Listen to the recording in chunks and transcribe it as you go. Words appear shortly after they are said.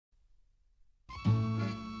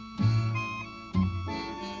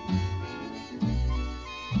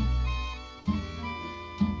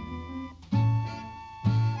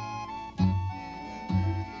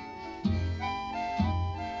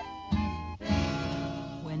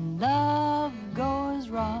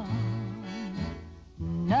wrong,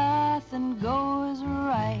 nothing goes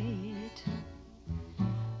right.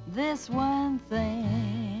 This one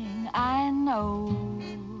thing I know,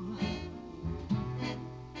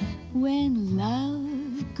 when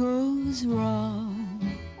love goes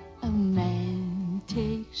wrong, a man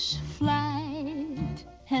takes flight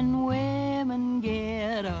and women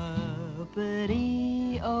get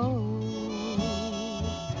uppity. Oh,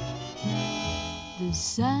 the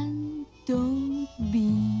sun don't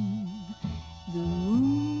beam, the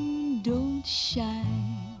moon don't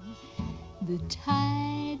shine, the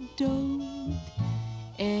tide don't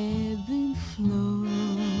ebb and flow.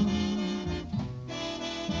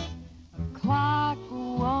 A clock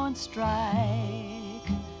won't strike,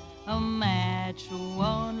 a match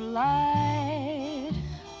won't light.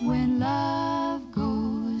 When love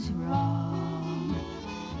goes wrong,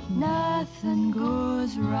 nothing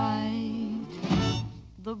goes right.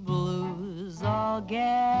 The blues all gather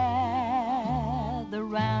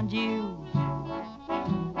round you,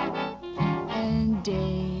 and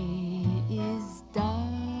day is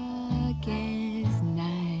dark as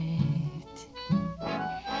night.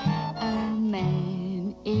 A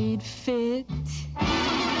man ain't fit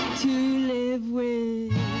to live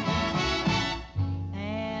with,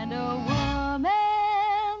 and a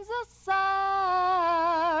woman's a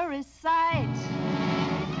sorry sight.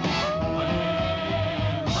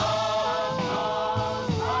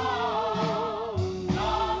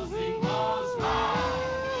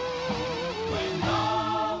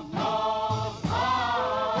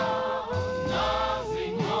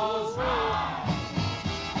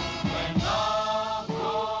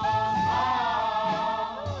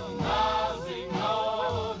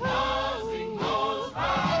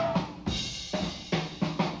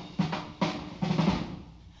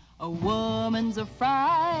 Woman's a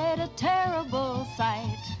fright, a terrible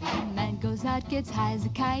sight. A man goes out, gets high as a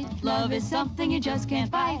kite. Love is something you just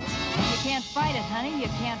can't fight. You can't fight it, honey, you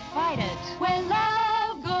can't fight it. When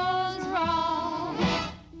love goes wrong,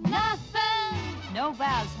 nothing. No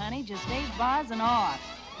vows, honey, just 8 bars and off.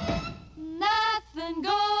 Nothing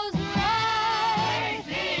goes right.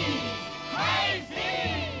 Crazy,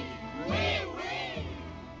 crazy, wee wee.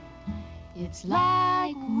 It's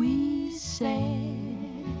like we said,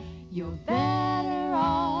 you're better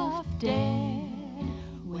off dead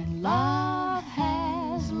when love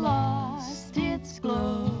has lost its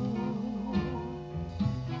glow.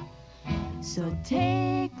 So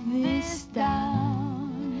take this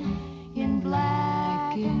down in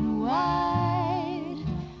black and white.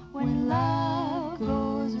 When love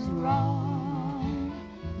goes wrong,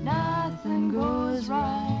 nothing goes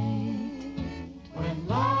right. When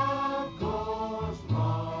love goes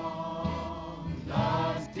wrong,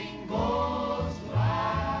 nothing goes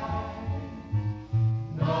right.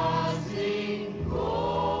 Nothing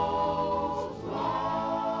goes right.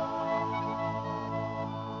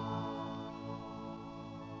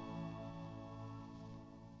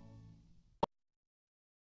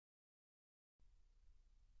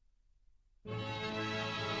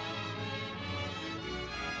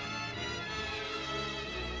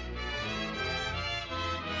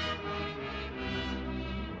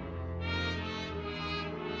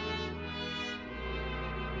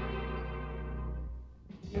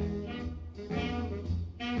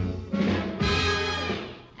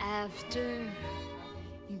 After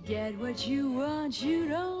you get what you want, you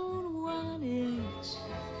don't want it.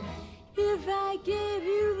 If I gave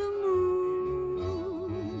you the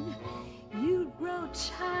moon, you'd grow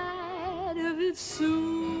tired of it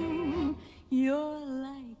soon. You're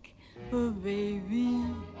like a baby.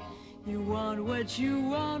 You want what you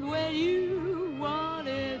want when you want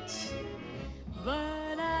it.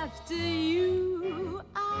 But after you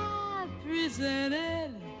are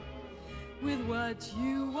presented with what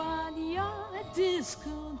you want, you're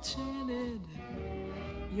discontented.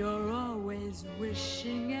 You're always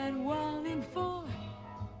wishing and wanting for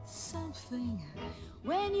something.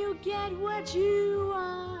 When you get what you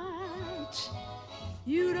want,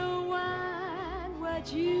 you don't want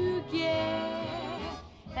what you get.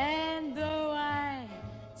 And though I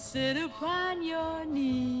sit upon your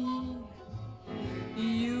knee,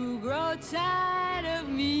 you grow tired of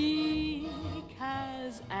me.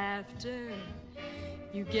 'Cause after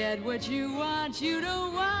you get what you want, you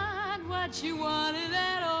don't want what you wanted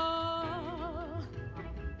at all.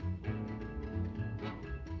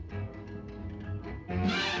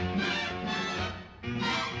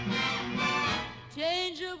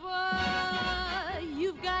 Changeable,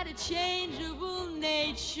 you've got a changeable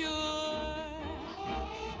nature.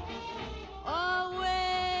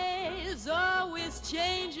 Always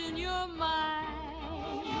changing your mind.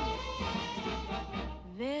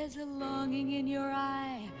 There's a longing in your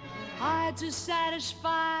eye, hard to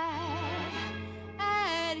satisfy.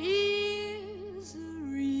 And here's the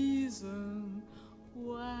reason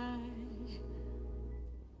why.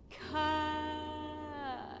 'Cause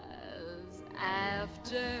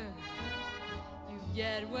after you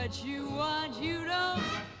get what you want, you don't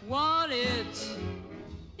want it.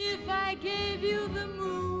 If I gave you the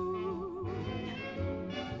moon,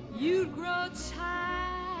 you'd grow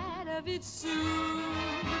tired of it soon.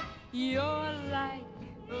 You're like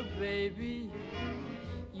a baby.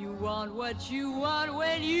 You want what you want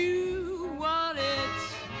when you want it.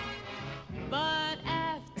 But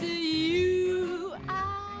after you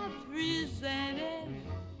are presented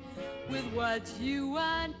with what you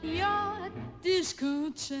want, you're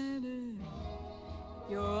discontented.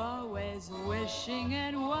 You're always wishing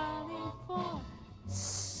and wanting for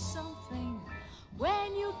something.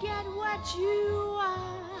 When you get what you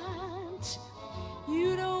want,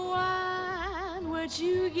 you don't want what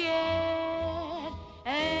you get.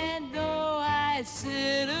 And though I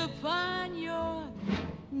sit upon your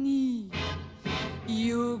knee,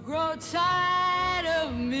 you grow tired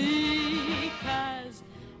of me. 'Cause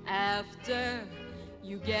after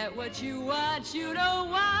you get what you want, you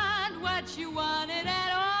don't want what you wanted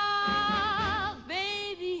at all.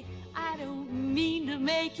 Baby, I don't mean to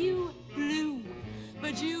make you blue,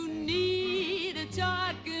 but you need a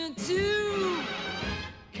talking to.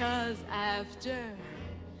 'Cause after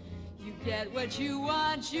you get what you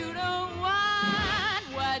want, you don't want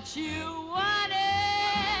what you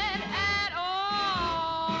wanted at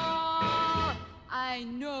all. I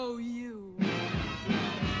know you